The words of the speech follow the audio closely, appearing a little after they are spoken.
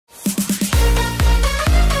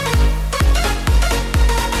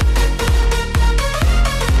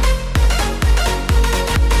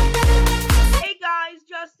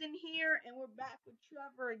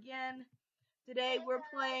again. Today we're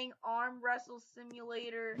playing Arm Wrestle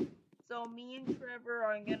Simulator. So me and Trevor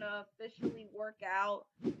are gonna officially work out.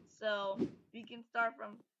 So we can start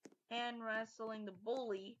from hand wrestling the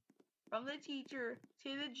bully, from the teacher to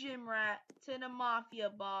the gym rat to the mafia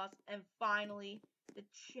boss, and finally the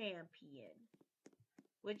champion,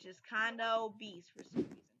 which is kinda obese for some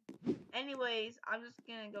reason. Anyways, I'm just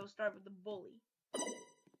gonna go start with the bully.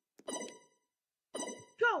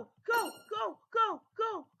 Go, go, go, go,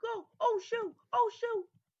 go, go. Oh, shoot. Oh, shoot.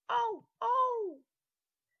 Oh, oh.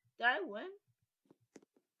 Did I win?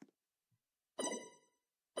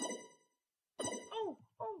 Oh,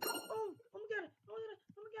 oh, oh. Oh my god. Oh my god.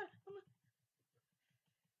 Oh my god. Oh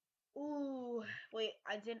my... Ooh. Wait,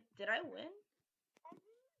 I didn't. Did I win?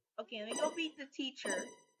 Okay, let me go beat the teacher.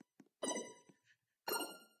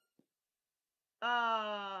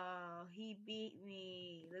 Oh, he beat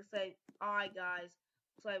me. Looks like, alright, guys.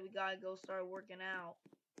 Looks like we gotta go start working out.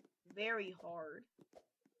 Very hard.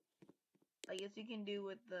 I guess you can do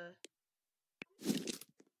with the...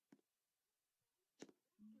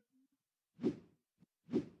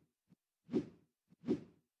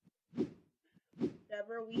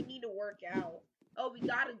 Trevor, we need to work out. Oh, we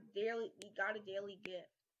got a daily gift.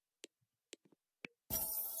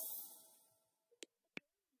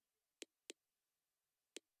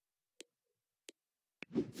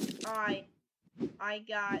 Alright, I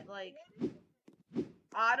got like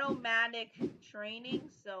automatic training,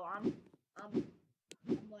 so I'm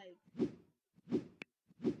like,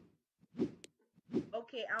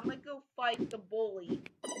 okay, I'm gonna go fight the bully.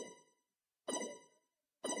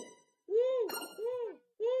 Woo! Woo!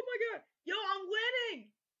 Oh my god! Yo, I'm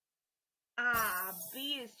winning! Ah,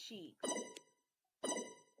 beat his cheeks.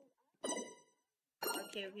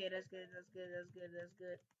 Okay, that's good, that's good, that's good, that's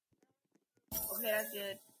good. Okay, that's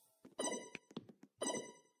good.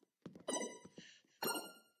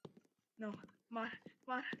 No, come on,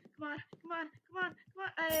 come on, come on, come on, come on, come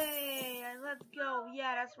on. Hey, let's go.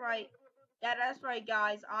 Yeah, that's right. Yeah, that's right,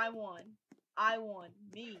 guys. I won. I won.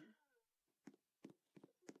 Me.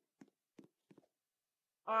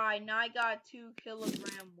 Alright, now I got 2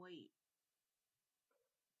 kilogram weight.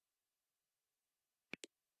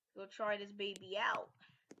 Go try this baby out.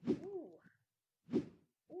 Ooh.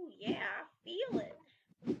 Ooh, yeah, I feel it.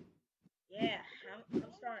 Yeah, I'm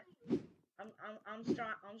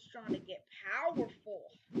starting to get powerful.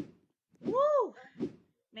 Woo!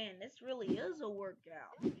 Man, this really is a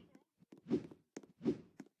workout.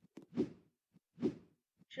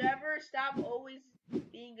 Trevor, stop always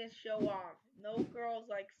being a show-off. No girls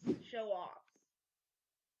like show-offs.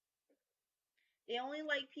 They only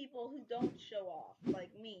like people who don't show off,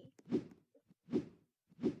 like me.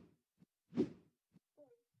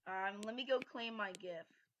 Let me go claim my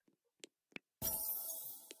gift.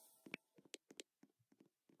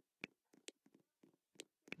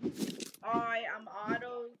 Alright, I'm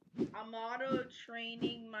auto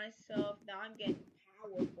training myself. Now I'm getting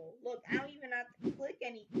powerful. Look, I don't even have to click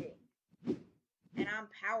anything. And I'm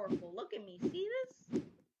powerful. Look at me. See this?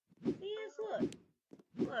 See this? Look.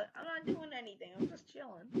 Look, I'm not doing anything. I'm just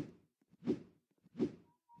chilling.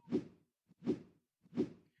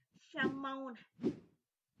 Shamon.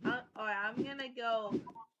 Alright, I'm gonna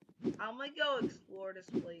go explore this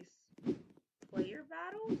place. Player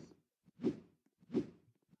battles?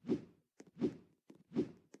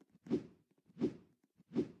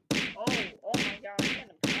 Oh my god, I'm getting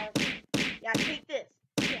powerful. Yeah, take this.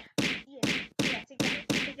 Yeah,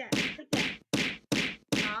 take that.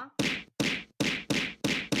 Huh?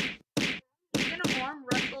 You're gonna arm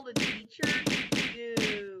wrestle the teacher?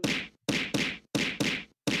 Dude.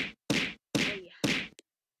 Oh yeah.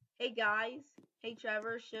 Hey guys. Hey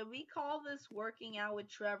Trevor, should we call this Working Out with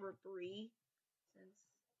Trevor 3?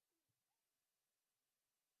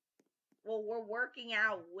 Well, we're working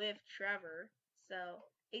out with Trevor. So,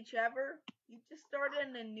 hey Trevor, you just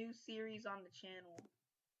started a new series on the channel.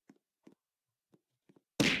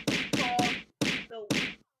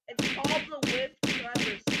 It's called the With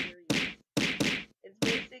Trevor series. It's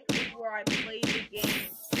basically where I play the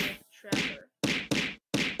game with Trevor.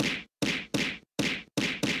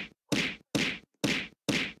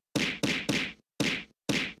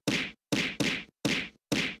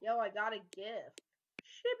 Yo, I got a gift.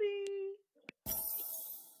 Shibby.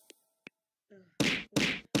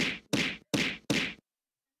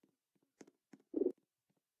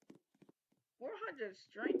 400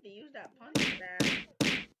 strength to use that punch stab.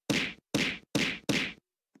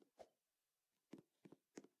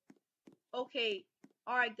 Okay,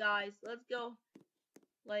 alright guys, let's go,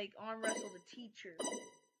 like, arm wrestle the teacher. Go!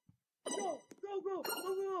 Oh my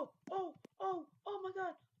god! Oh my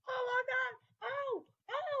god! Oh!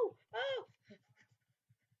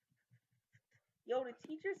 Yo, the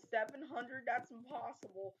teacher's 700. That's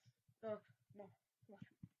impossible. No, no, no,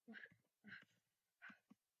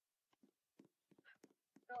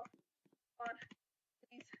 no. Come on,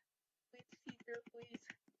 please, please, teacher, please.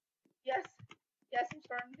 Yes, yes, I'm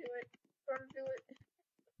starting to do it. Starting to do it.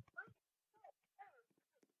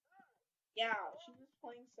 Yeah, she was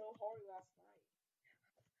playing so hard last night.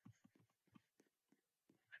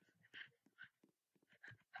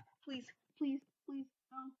 Please, please, please,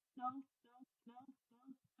 no, no, no, no, no, no,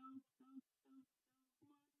 no, no, no,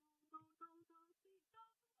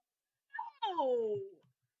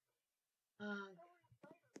 no, no, no,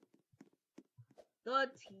 no. The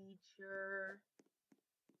teacher.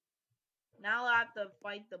 Now I have to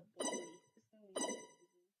fight the bully.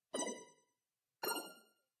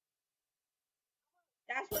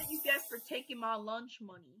 That's what you get for taking my lunch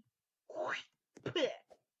money. Yeah,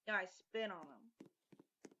 I spit on him.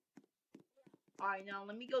 Alright, now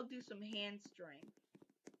let me go do some hand strength.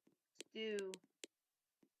 Let's do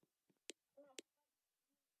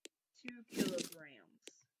 2 kilograms.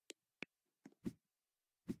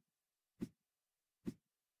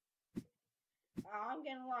 Oh, I'm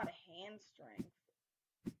getting a lot of hand strength.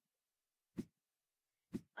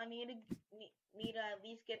 I need to at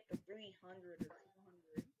least get to 300 or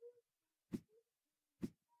 200.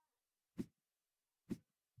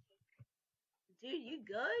 Dude, you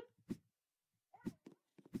good?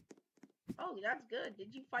 Oh, that's good.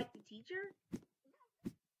 Did you fight the teacher?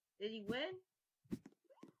 Did he win?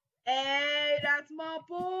 Hey, that's my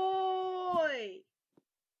boy!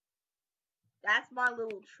 That's my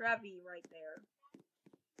little Trevi right there.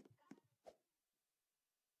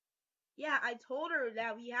 Yeah, I told her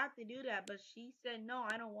that we have to do that, but she said, no,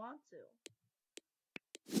 I don't want to.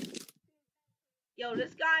 Yo,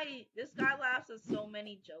 this guy laughs at so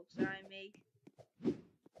many jokes that I make.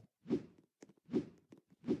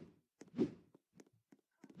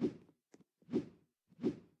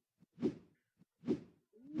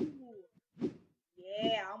 Ooh.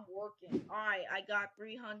 Yeah, I'm working. Alright, I got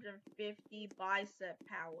 350 bicep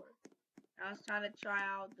power. I was trying to try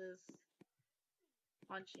out this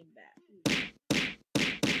punching bag.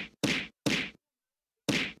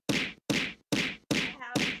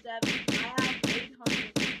 I have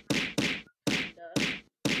 800. Kinda.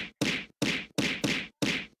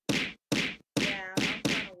 Yeah, I'm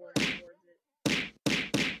trying to work towards it.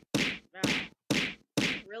 Wow,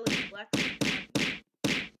 really flexing.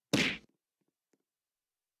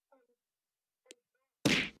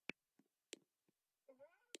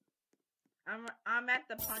 I'm at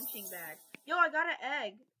the punching bag. Yo, I got an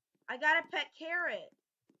egg. I got a pet carrot.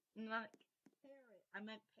 Not carrot. I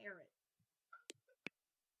meant parrot.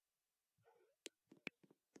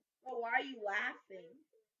 Bro, why are you laughing?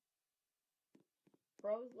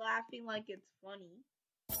 Bro's laughing like it's funny.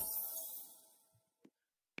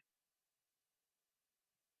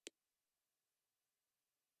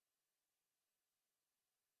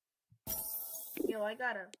 Yo, I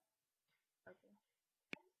gotta. Okay.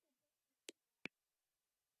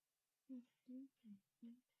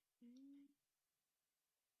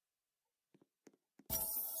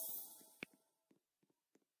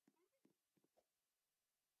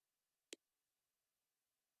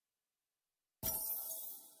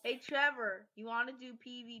 Hey Trevor, you want to do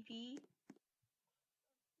PvP?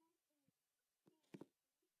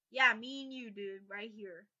 Yeah, me and you, dude, right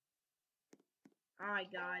here.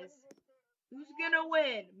 Alright, guys. Who's gonna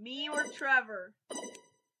win? Me or Trevor?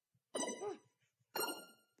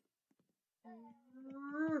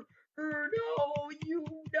 No, you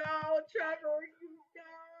no, Trevor, you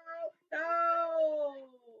no.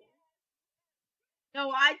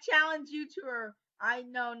 No, I challenge you to her.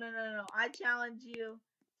 No. I challenge you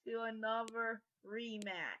to another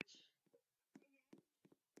rematch.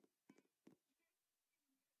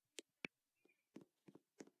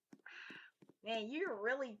 Man, you're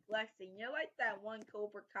really flexing. You're like that one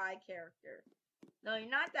Cobra Kai character. No, you're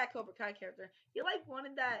not that Cobra Kai character. You're like one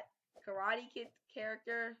of that Karate Kid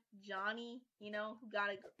character, Johnny, who got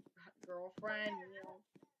a girlfriend,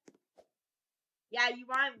 Yeah, you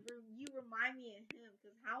remind me of him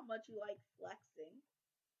because how much you like flexing.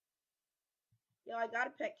 Yo, I got a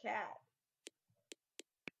pet cat.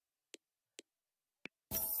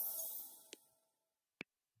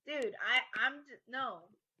 Dude,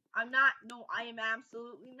 I'm not. No, I am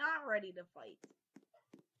absolutely not ready to fight.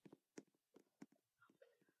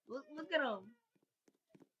 Look at him.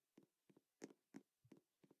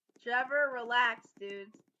 Trevor, relax,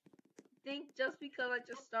 dude. Think just because I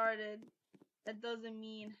just started, that doesn't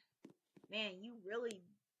mean, man, you really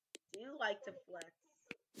do like to flex.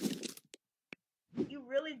 You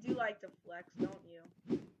really do like to flex, don't you?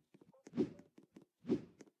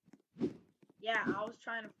 Yeah, I was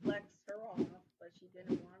trying to flex her off, but she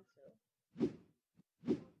didn't want to.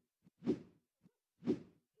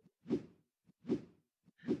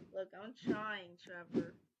 Look, I'm trying,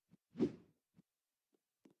 Trevor.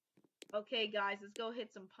 Okay, guys, let's go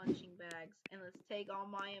hit some punching bags, and let's take all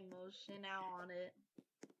my emotion out on it.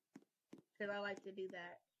 Because I like to do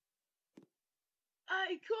that.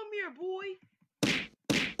 Hey, come here, boy!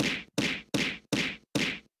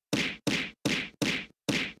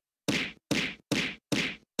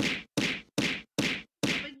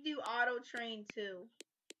 I'm gonna do auto train, too.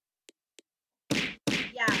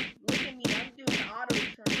 Yeah, look at me, I'm doing auto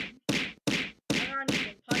train. I'm not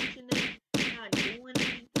even punching it, I'm not doing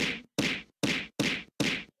anything.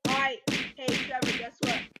 Alright, hey Trevor, guess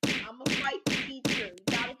what? I'm gonna fight the teacher. You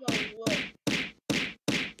gotta go look.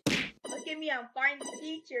 Look at me, I'm fighting the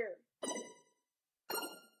teacher.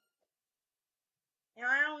 And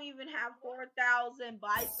I don't even have 4,000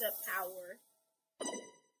 bicep power.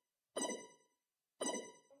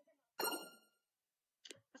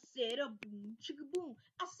 I said a boom, chicka boom.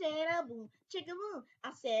 I said a boom, chicka boom.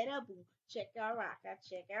 I said a boom, chicka rocka,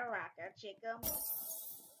 chicka boom.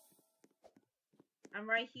 I'm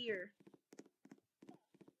right here.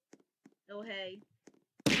 Oh hey.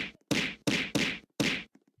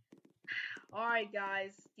 Alright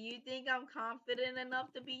guys, do you think I'm confident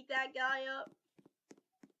enough to beat that guy up?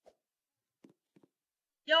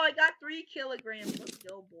 Yo, I got 3 kilograms. Let's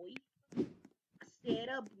go, boy. I said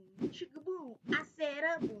a boom, chicka boom. I said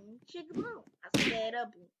a boom, chicka boom. I said a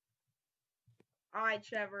boom. Alright,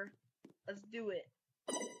 Trevor. Let's do it.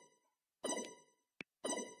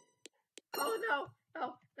 Oh no,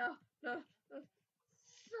 no, no, no, no.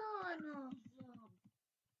 Son of a...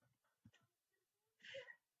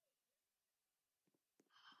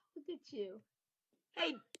 Look at you.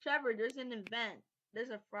 Hey, Trevor, there's an event.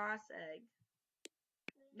 There's a frost egg.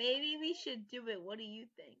 Maybe we should do it. What do you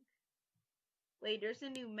think? Wait, there's a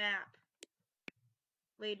new map.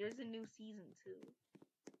 Wait, there's a new season too.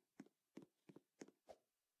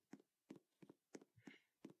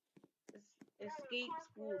 Escape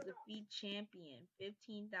school, defeat champion,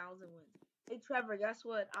 15,000 wins. Hey Trevor, guess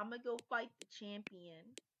what? I'm gonna go fight the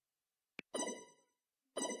champion.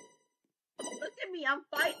 Look at me, I'm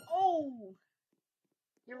fighting. Oh!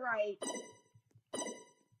 You're right.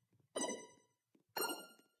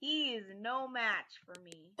 He is no match for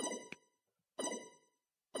me.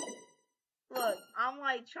 Look, I'm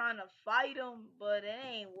like trying to fight him, but it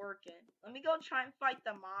ain't working. Let me go try and fight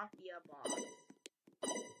the mafia boss.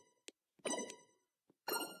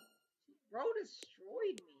 Bro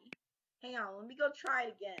destroyed me. Hang on, let me go try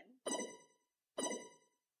it again.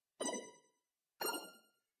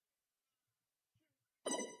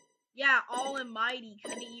 Yeah, All Almighty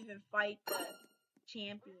couldn't even fight the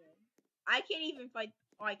champion. I can't even fight.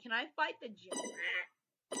 Alright, can I fight the gym rat?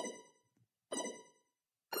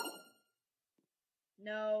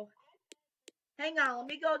 No. Hang on, let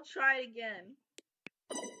me go try it again.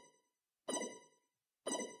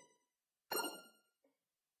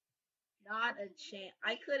 Not a chance.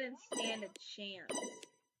 I couldn't stand a chance.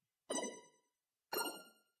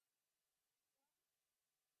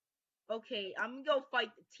 Okay, I'm gonna go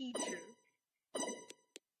fight the teacher.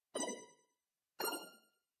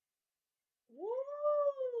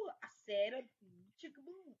 Woo! I said a boom, chicka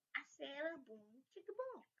boom. I said a boom, chicka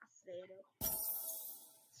boom. I said a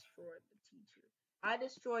destroyed the teacher. I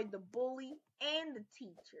destroyed the bully and the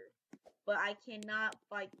teacher, but I cannot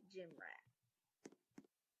fight the gym rat.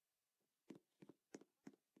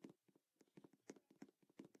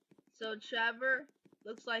 So Trevor,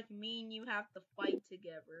 looks like me and you have to fight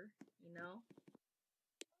together, you know?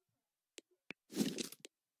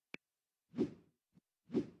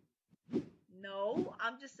 No,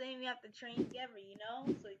 I'm just saying we have to train together, you know?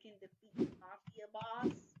 So we can defeat the mafia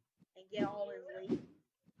boss and get all his ladies.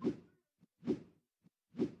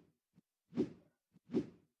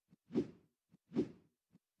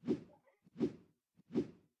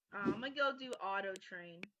 I'm gonna go do auto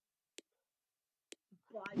train.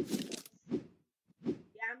 Biceps.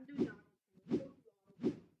 Yeah, I'm doing auto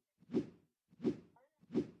train.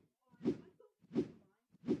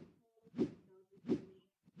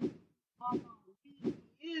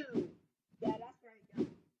 You. Yeah, that's right, guys.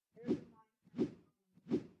 There's a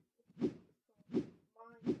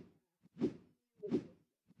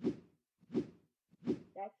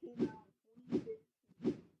that came out in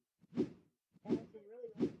 2015, and it's a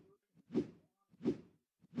really old version.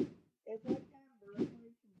 It's like that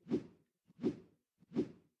version.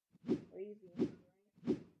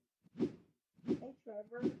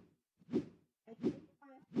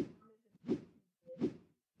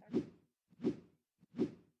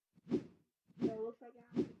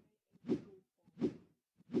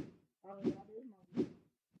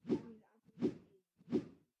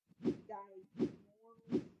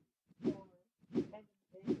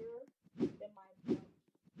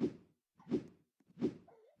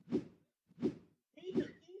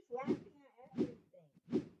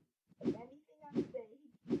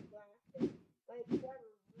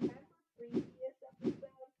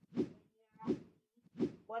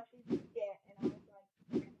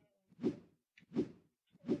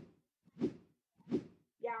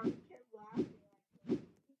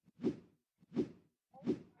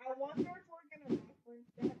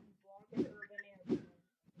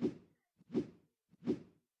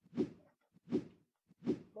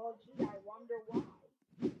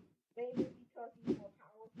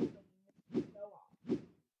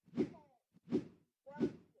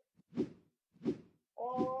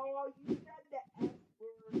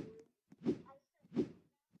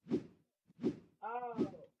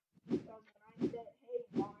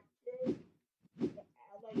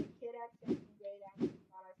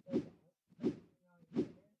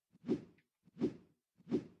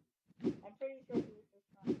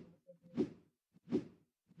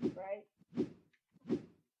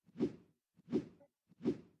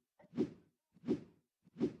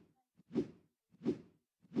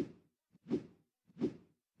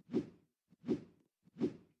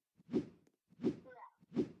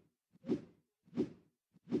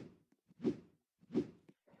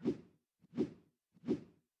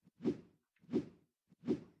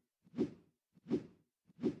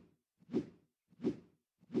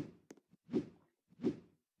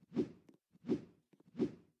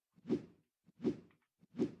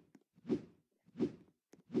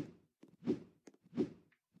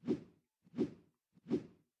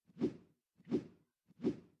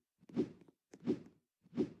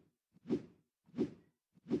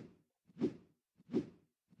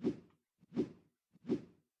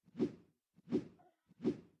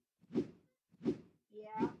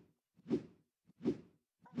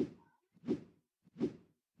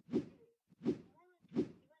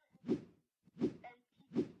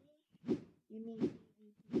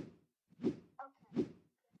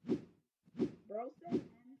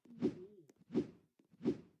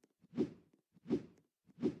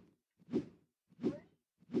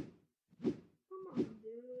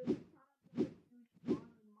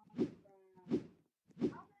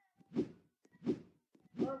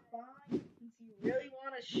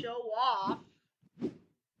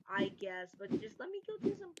 quest, but just let me go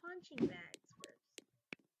do some punching bags first.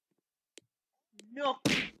 No.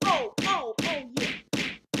 Oh, yeah.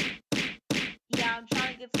 Yeah, I'm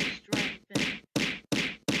trying to get some strength in.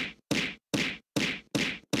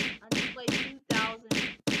 I just played 2,000.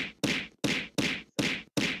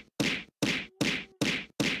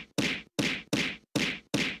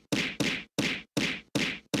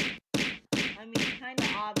 I mean, it's kind of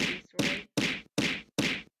obvious, right?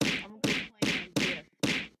 I'm gonna go play on gift.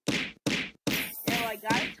 Yo, I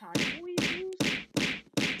got a time boy boost.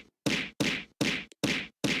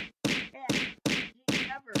 Yeah,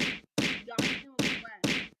 Trevor, you gotta do a quest.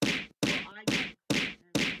 Well, I got a quest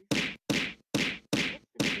anyways. What's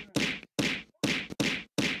the difference?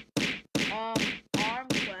 Arm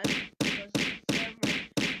quest was Trevor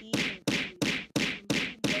season 3.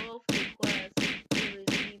 Complete both the quests to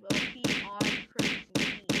receive OP arm crates and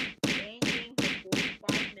keys. Stay in game for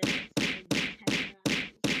 45 minutes and do 10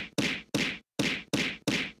 battles.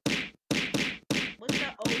 What's the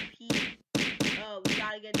OP? Oh, we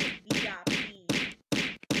gotta get the VIP.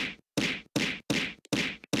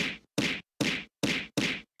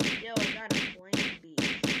 Yo, I got a flame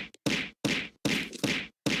beast.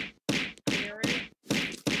 Carrot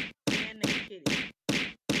and a kitty.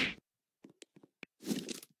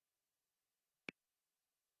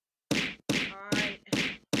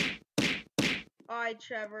 Alright,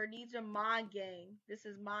 Trevor, these are my gang. This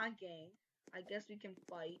is my gang. I guess we can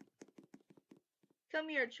fight. Come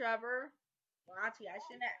here, Trevor. Well, actually, I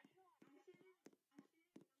shouldn't have.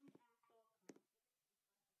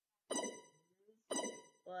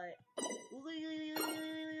 But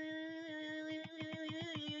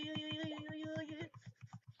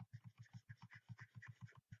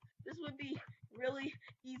this would be really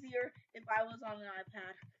easier if I was on an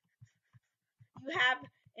iPad. You have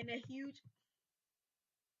in a huge,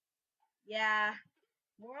 yeah.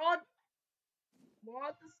 Moral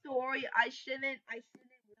of the story: I shouldn't really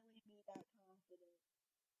be that confident.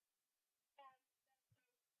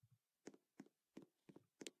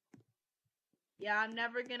 Yeah, I'm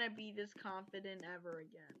never gonna be this confident ever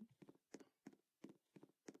again.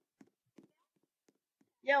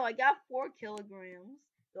 Yo, I got 4 kilograms.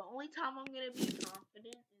 The only time I'm gonna be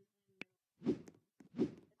confident is in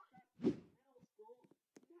middle school.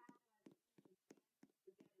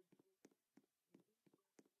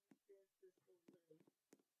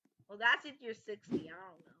 Well, that's if you're 60. I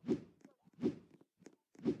don't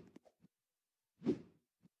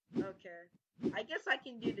know. Okay. I guess I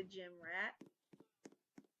can do the gym rat.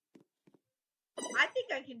 I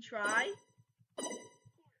think I can try.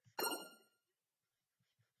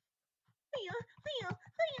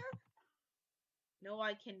 No,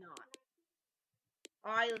 I cannot.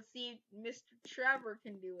 Alright, let's see if Mr. Trevor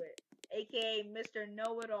can do it. AKA Mr.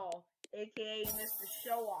 Know-It-All. AKA Mr.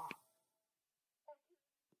 Show-Off.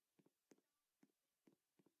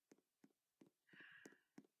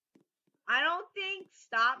 I don't think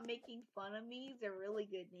Stop Making Fun of Me is a really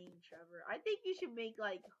good name, Trevor. I think you should make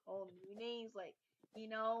like whole new names like, you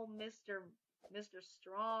know, Mr.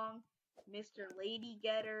 Strong, Mr. Lady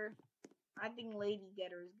Getter. I think Lady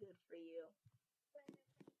Getter is good for you.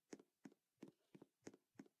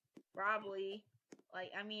 Probably.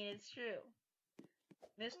 Like, I mean, it's true.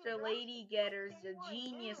 Mr. Lady Getter's a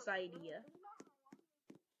genius idea.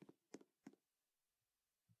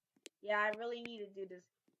 Yeah, I really need to do this.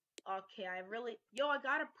 Okay, Yo, I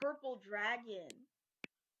got a purple dragon.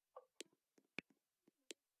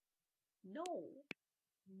 No.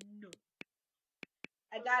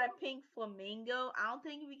 I got a pink flamingo. I don't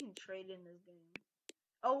think we can trade in this game.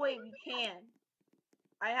 Oh, wait, we can.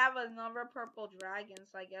 I have another purple dragon,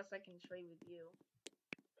 so I guess I can trade with you.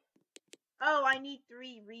 Oh, I need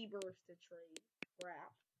 3 rebirths to trade.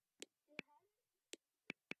 Crap.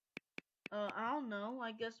 I don't know.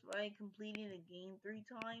 I guess by completing the game 3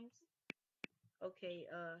 times. Okay,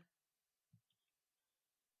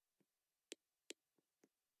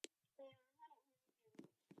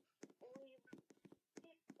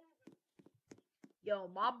 Yo,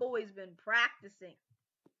 my boy's been practicing.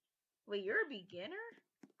 Wait, you're a beginner?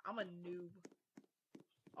 I'm a noob.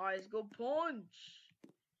 Alright, let's go punch.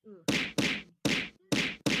 Ugh.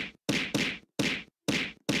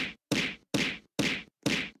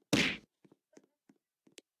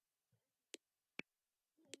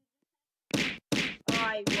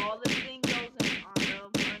 Alright, while this thing goes in auto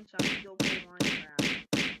punch, I'm gonna go play Minecraft.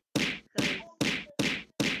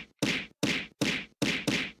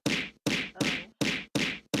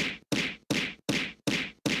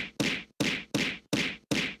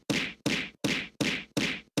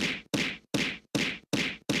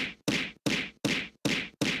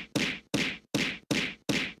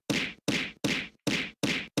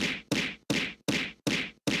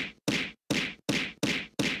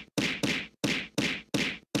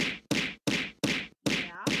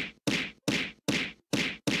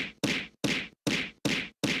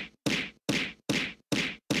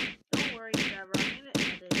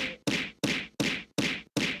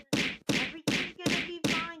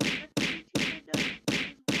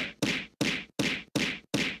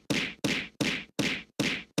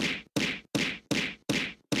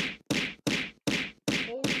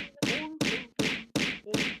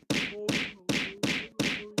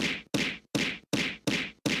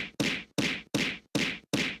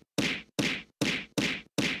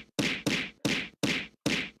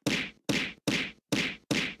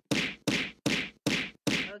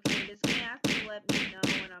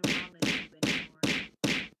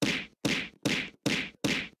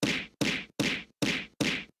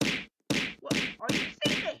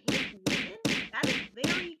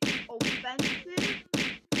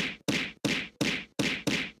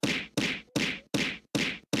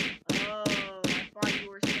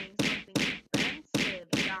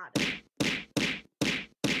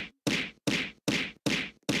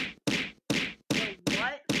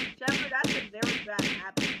 bad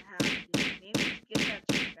habit to have, dude. Maybe we should get that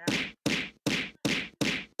checked out.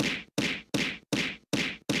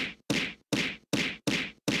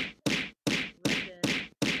 Ribbon.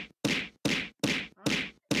 Huh?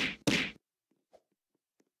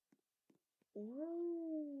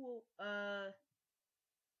 Ooh,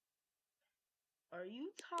 are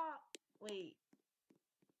you wait,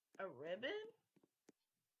 a ribbon?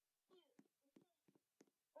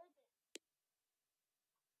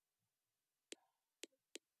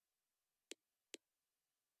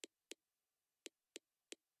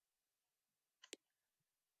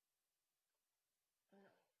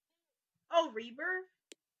 Oh, rebirth?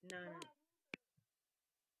 No.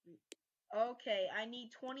 Okay, I need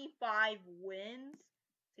 25 wins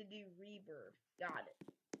to do rebirth. Got it.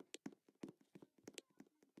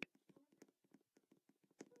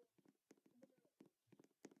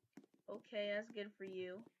 Okay, that's good for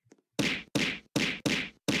you.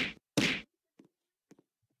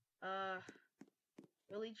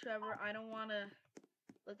 Really, Trevor? I don't wanna...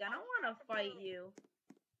 Look, I don't wanna fight you.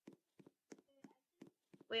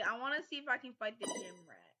 Wait, I wanna see if I can fight the gym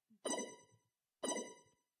rat.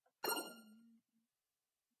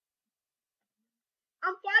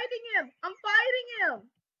 I'm fighting him! I'm fighting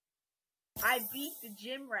him! I beat the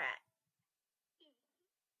gym rat.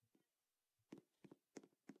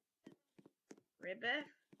 Ribbeth?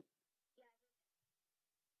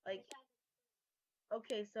 Like...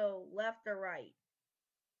 Okay, so left or right?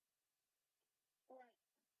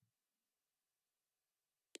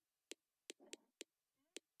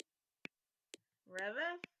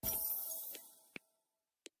 Reveth?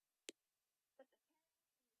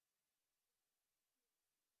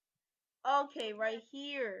 Okay, right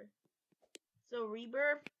here. So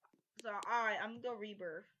rebirth? So, alright, I'm gonna go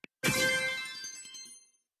rebirth.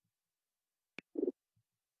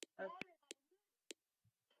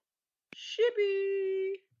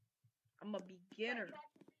 Shippy! I'm a beginner.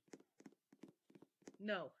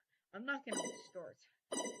 No, I'm not gonna restore it.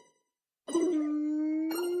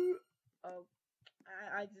 Oh,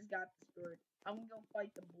 I just got restored. I'm gonna go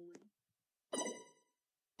fight the bully.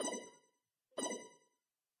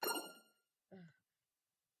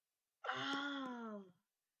 Oh.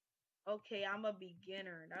 Okay, I'm a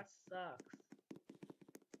beginner. That sucks.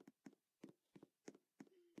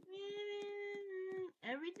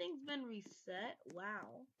 Everything's been reset.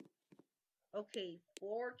 Wow. Okay,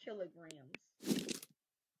 4 kilograms.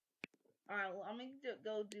 Alright, well, I'm gonna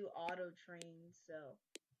go do auto train, so.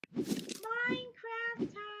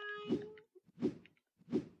 Minecraft time!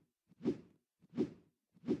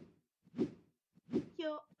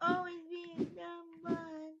 You'll always be number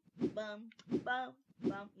one. Bum, bum,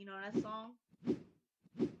 bum. You know that song?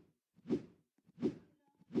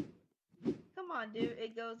 Come on, dude.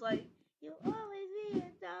 It goes like, you'll always be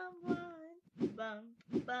a dumb one. Bum,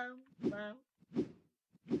 bum, bum.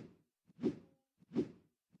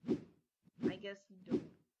 I guess you don't.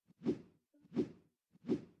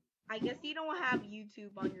 I guess you don't have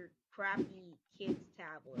YouTube on your crappy kid's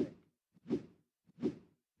tablet.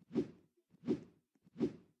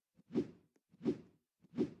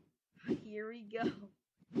 Here we go.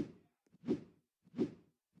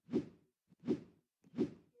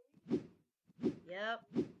 Yep.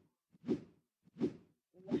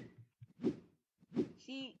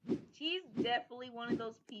 She's definitely one of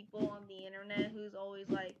those people on the internet who's always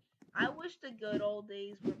like, I wish the good old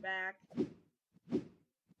days were back.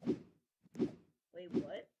 Wait,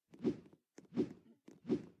 what?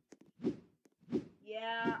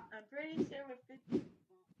 Yeah, I'm pretty sure we're 50.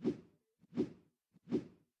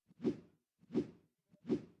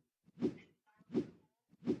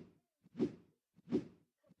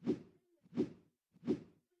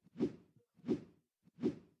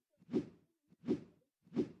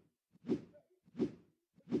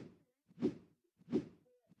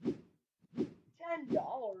 $10.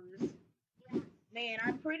 Man,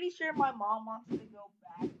 I'm pretty sure my mom wants to go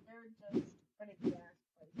back there just for the gas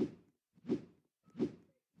price.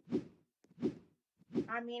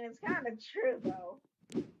 I mean, it's kind of true though.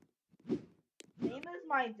 Same as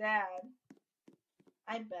my dad.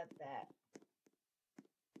 I bet that.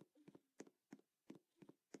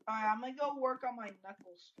 Alright, I'm gonna go work on my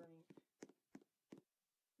knuckle strength.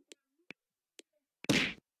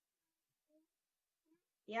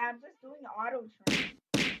 Yeah, I'm just doing auto train.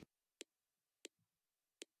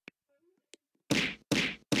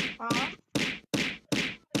 Huh?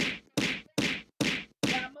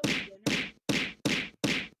 Yeah, I'm a beginner.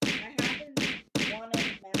 I haven't won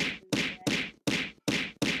any matches yet.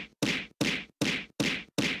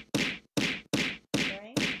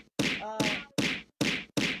 Right?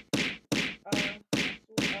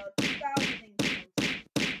 2020.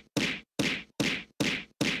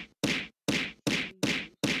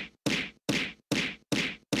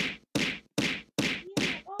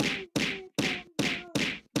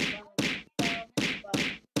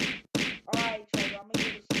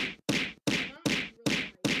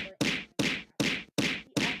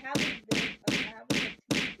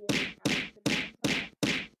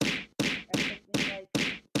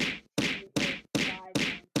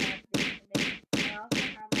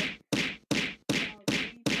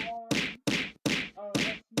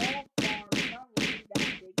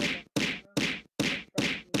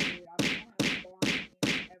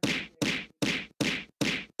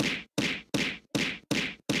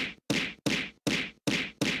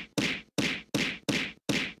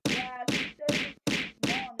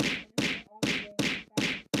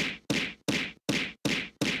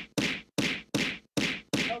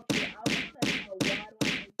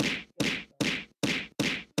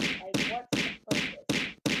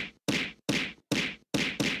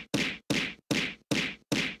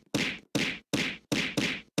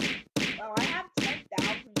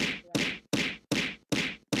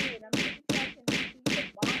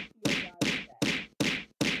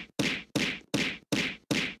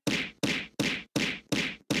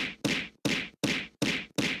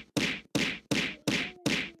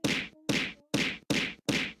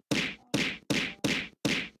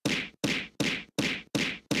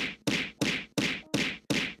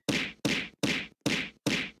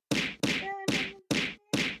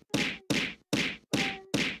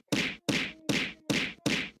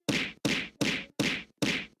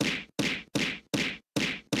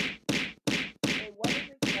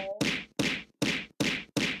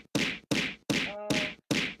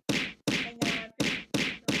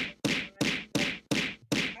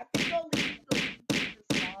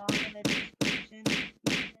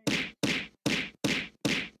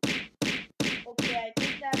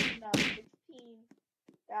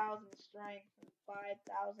 10,000 strength, and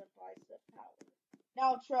 5,000 bicep power.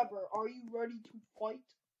 Now, Trevor, are you ready to fight?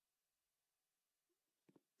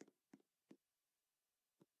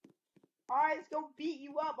 Alright, let's go beat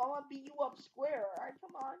you up. I want to beat you up square. Alright,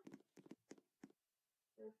 come on.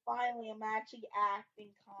 Finally, I'm actually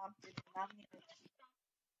acting confident. I'm gonna.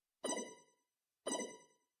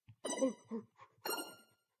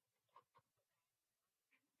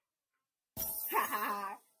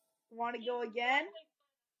 Haha. Want to go again?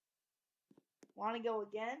 Want to go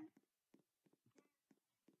again?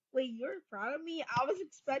 Wait, you're proud of me? I was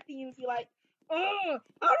expecting you to be like, oh,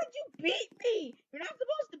 how did you beat me? You're not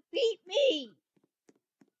supposed to beat me.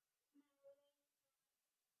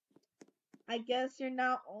 I guess you're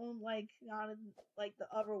not not like the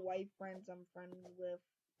other white friends I'm friendly with,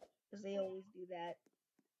 because they always do that.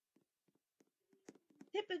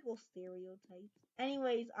 Typical stereotypes.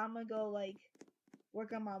 Anyways, I'm gonna go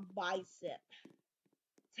work on my bicep.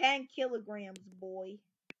 10 kilograms, boy.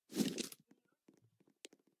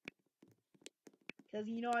 Cause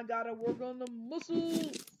I gotta work on the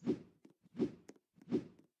muscles.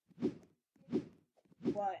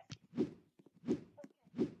 What?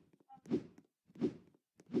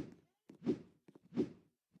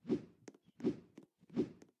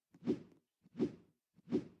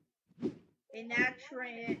 And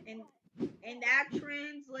that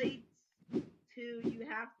translates to you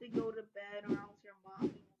have to go to bed or else your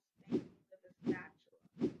mommy will spank you with a spatula.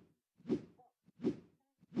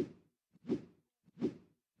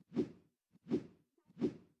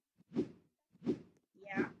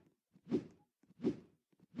 Yeah.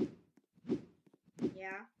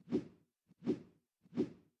 Yeah.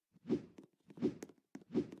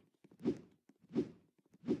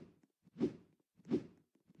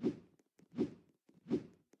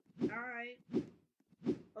 Alright.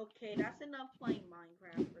 Okay, that's enough playing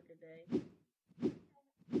Minecraft for today.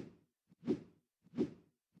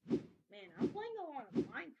 Man, I'm playing a lot of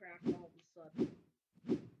Minecraft all of a sudden.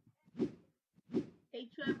 Hey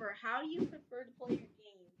Trevor, how do you prefer to play your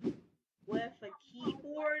game? With a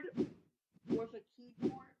keyboard? Or a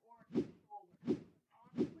controller?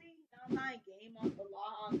 Honestly, now my game on the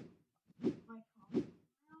lot on my console.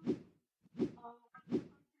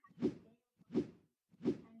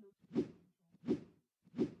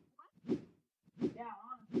 Yeah,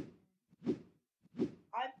 honestly.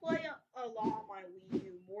 I play a lot on my Wii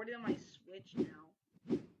U, more than my Switch now.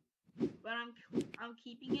 But I'm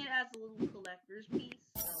keeping it as a little collector's piece,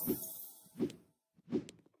 so.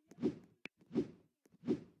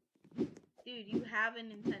 Dude, you have a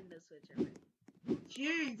Nintendo Switch already.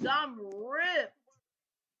 Jeez, I'm ripped!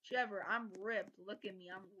 Trevor, I'm ripped. Look at me,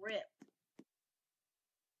 I'm ripped.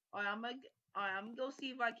 Alright, I'm gonna go see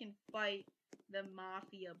if I can fight the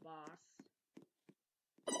Mafia boss.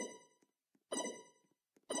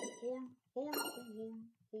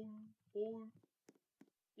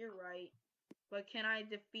 You're right. But can I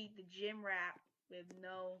defeat the gym rat with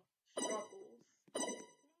no struggles?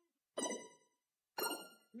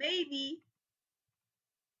 Maybe.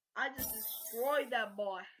 I just destroyed that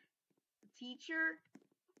boy. Teacher?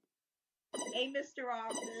 Hey, Mr.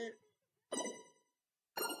 Officer.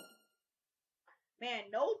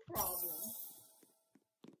 Man, no problem.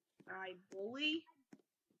 Alright, bully.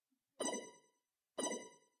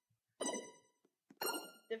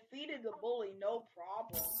 Defeated the bully, no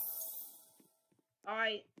problem.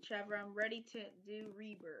 Alright, Trevor, I'm ready to do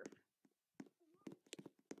rebirth.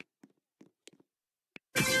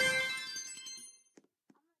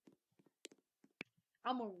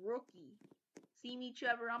 I'm a rookie. See me,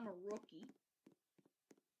 Trevor? I'm a rookie.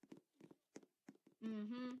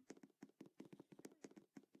 Mm-hmm.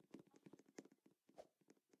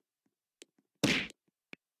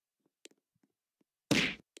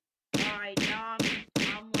 Alright, now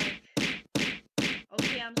I'm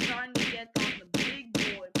okay, I'm starting to get on the big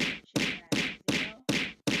boy punching bags,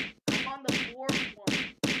 I'm on the fourth one.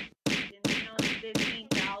 And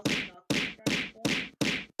 15,000 knuckles transform.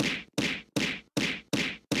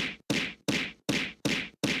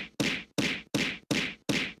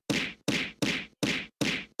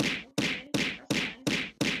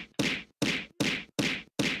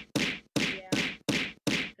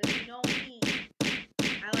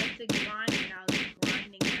 To grind and I was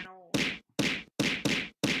grinding at all.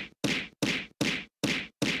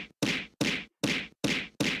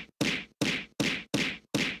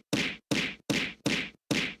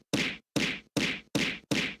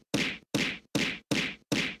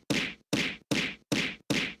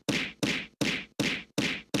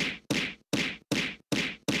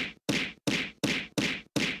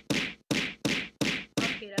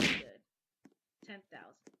 Okay, that's good.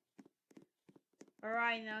 10,000.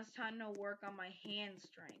 Alright, now it's time to work on my hand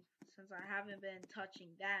strength, since I haven't been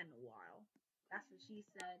touching that in a while. That's what she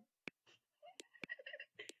said.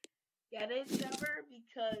 Get it, Trevor?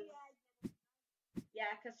 Because,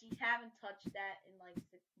 yeah, because she haven't touched that in like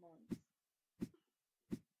 6 months.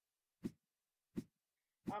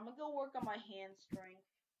 I'm gonna go work on my hand strength.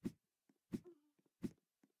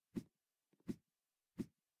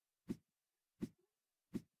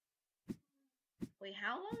 Wait,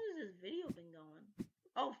 how long has this video been going?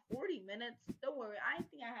 Oh, 40 minutes. Don't worry, I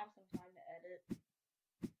think I have some time to edit.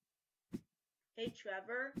 Hey,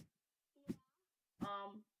 Trevor.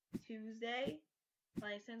 Tuesday,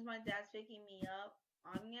 like, since my dad's picking me up,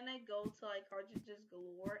 I'm gonna go to, like, Cartridges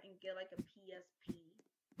Galore and get, like, a PSP.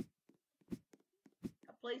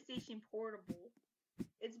 A PlayStation Portable.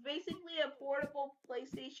 It's basically a portable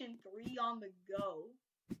PlayStation 3 on the go.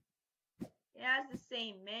 It has the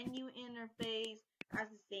same menu interface, has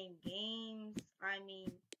the same games. I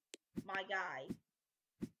mean, my guy.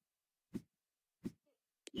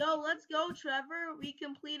 Yo, let's go, Trevor. We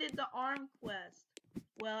completed the ARM quest.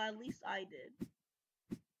 Well, at least I did.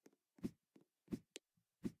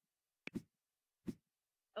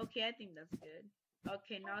 Okay, I think that's good.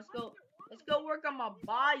 Okay, now let's go work on my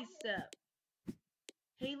bicep.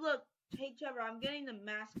 Hey, look. Hey, Trevor, I'm getting the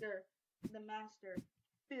master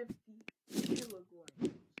 50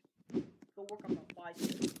 kilograms. Go work on my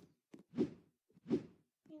bicep.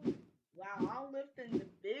 Wow, I'm lifting the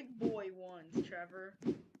big boy ones, Trevor.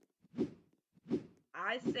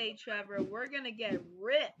 I say, Trevor, we're gonna get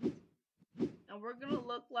ripped. And we're gonna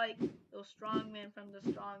look like those strongmen from the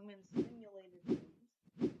Strongman Simulator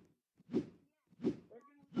games. We're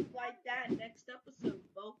gonna look like that next episode,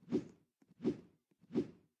 folks.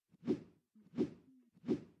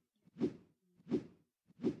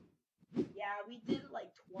 Yeah, we did it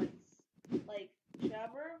like twice. Like,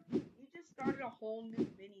 Trevor, you just started a whole new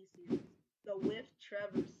mini series, the With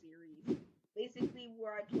Trevor series. Basically,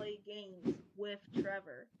 where I play games with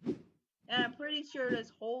Trevor. And I'm pretty sure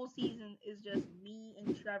this whole season is just me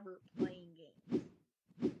and Trevor playing games.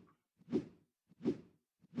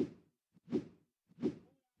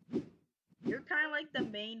 You're kind of like the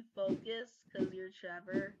main focus because you're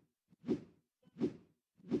Trevor.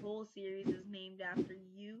 The whole series is named after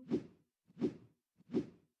you.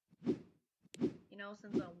 You know,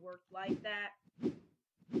 since I work like that.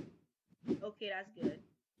 Okay, that's good.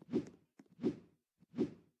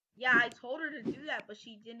 Yeah, I told her to do that, but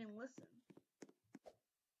she didn't listen.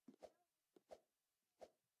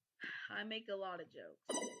 I make a lot of jokes.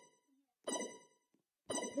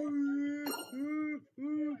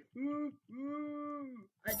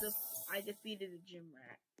 I defeated a gym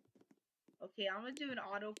rat. Okay, I'm gonna do an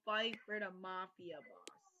auto fight for the mafia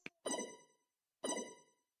boss.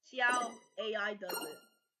 See how AI does it.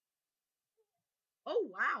 Oh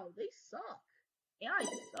wow, they suck. AI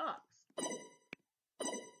sucks.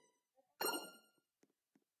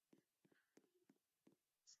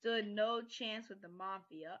 Stood no chance with the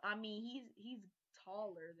mafia. I mean, he's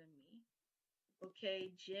taller than me.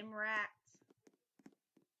 Okay, gym rats.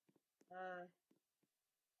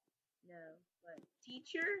 No, but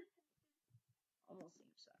teacher, almost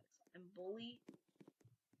same size. And bully,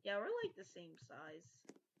 yeah, we're like the same size.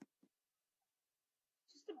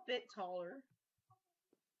 Just a bit taller.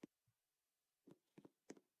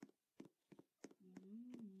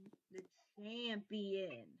 The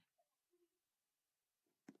champion.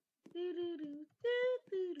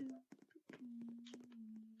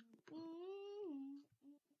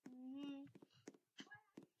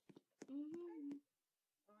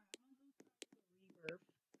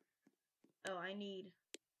 Oh, I need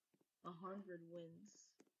 100 wins.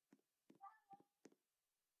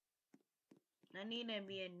 I need to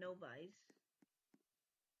be in novice.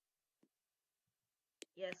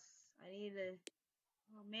 Yes, I need to.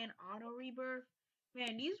 Oh man, auto rebirth.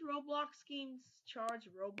 Man, these Roblox games charge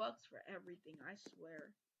Robux for everything, I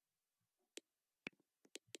swear.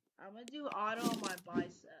 I'm gonna do auto on my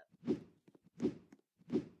bicep.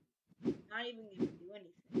 Not even gonna do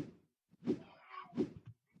anything.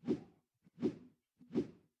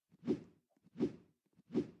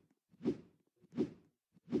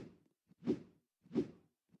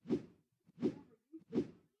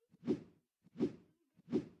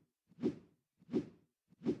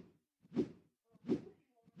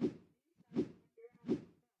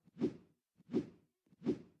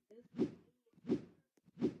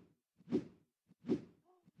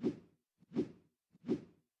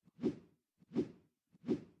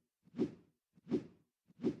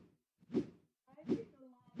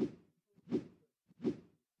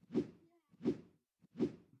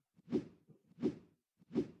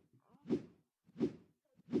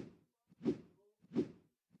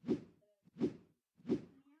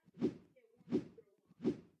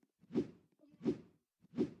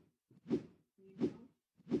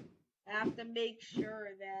 to make sure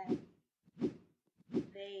that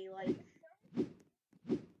they like,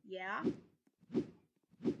 yeah.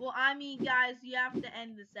 Well, I mean, guys, you have to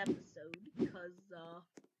end this episode because,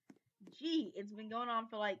 gee, it's been going on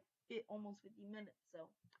for like almost 50 minutes. So,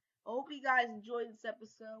 I hope you guys enjoyed this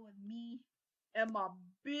episode with me and my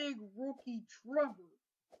big rookie Trevor.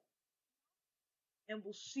 And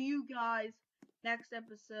we'll see you guys next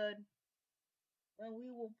episode when we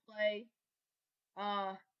will play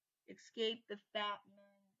Escape the Fat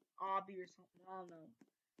Man Obby or something. I don't know.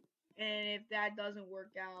 And if that doesn't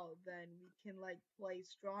work out, then we can like play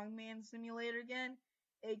Strongman Simulator again,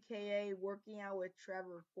 aka Working Out with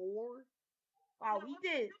Trevor 4. Wow, we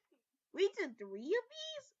did 3 of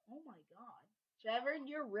these? Oh my god. Trevor,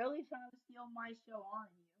 you're really trying to steal my show,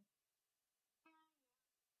 aren't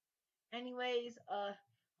you? Anyways,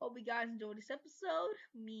 hope you guys enjoyed this episode.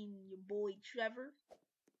 Me and your boy Trevor.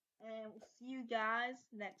 And we'll see you guys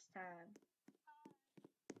next time.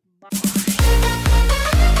 Bye.